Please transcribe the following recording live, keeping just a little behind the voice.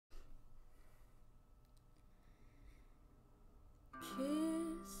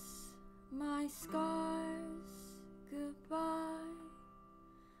Kiss my scars goodbye.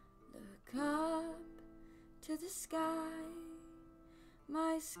 Look up to the sky.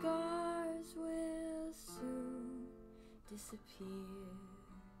 My scars will soon disappear.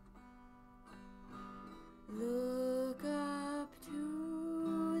 Look up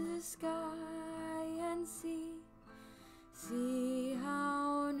to the sky and see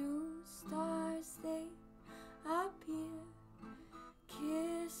how new stars they appear.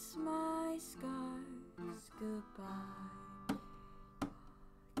 Kiss my scars goodbye.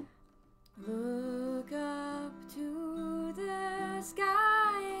 Look up to the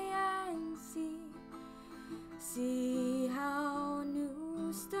sky and see how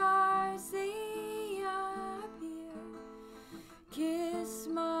new stars they appear. Kiss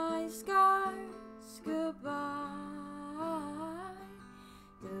my scars goodbye.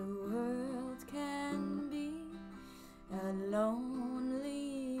 The world can be a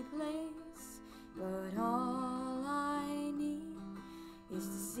lonely place, but all I need is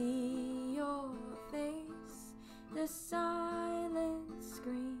to see your face. The silent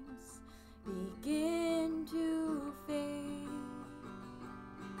screams begin to fade.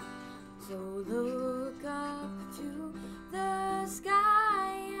 So look up to the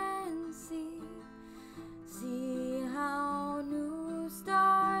sky and see how new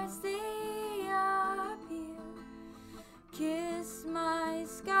stars they appear. Kiss my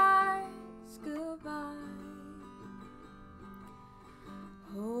scars goodbye.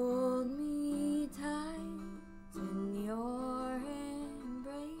 Hold me tight in your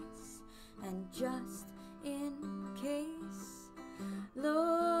embrace, and just in case,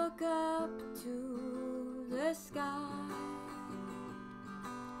 look up to the sky.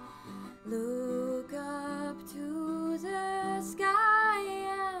 Look up to the sky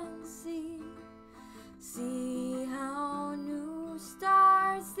and see how new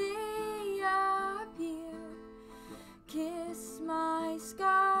stars they appear. Kiss my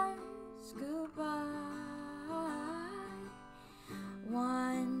scars goodbye.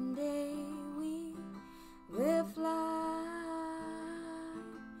 One day we will fly.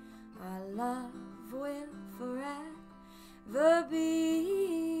 Our love will forever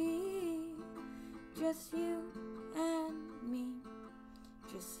be just you and me,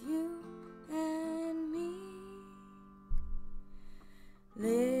 just you and me.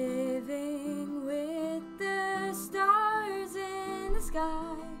 Living with the stars in the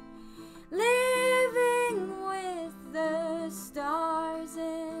sky. Living with the stars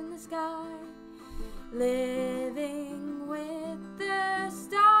in the sky. Living with the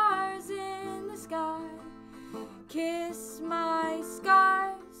stars in the sky. Kiss my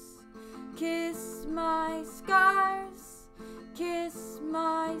scars, kiss my scars, kiss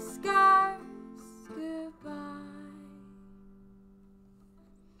my scars.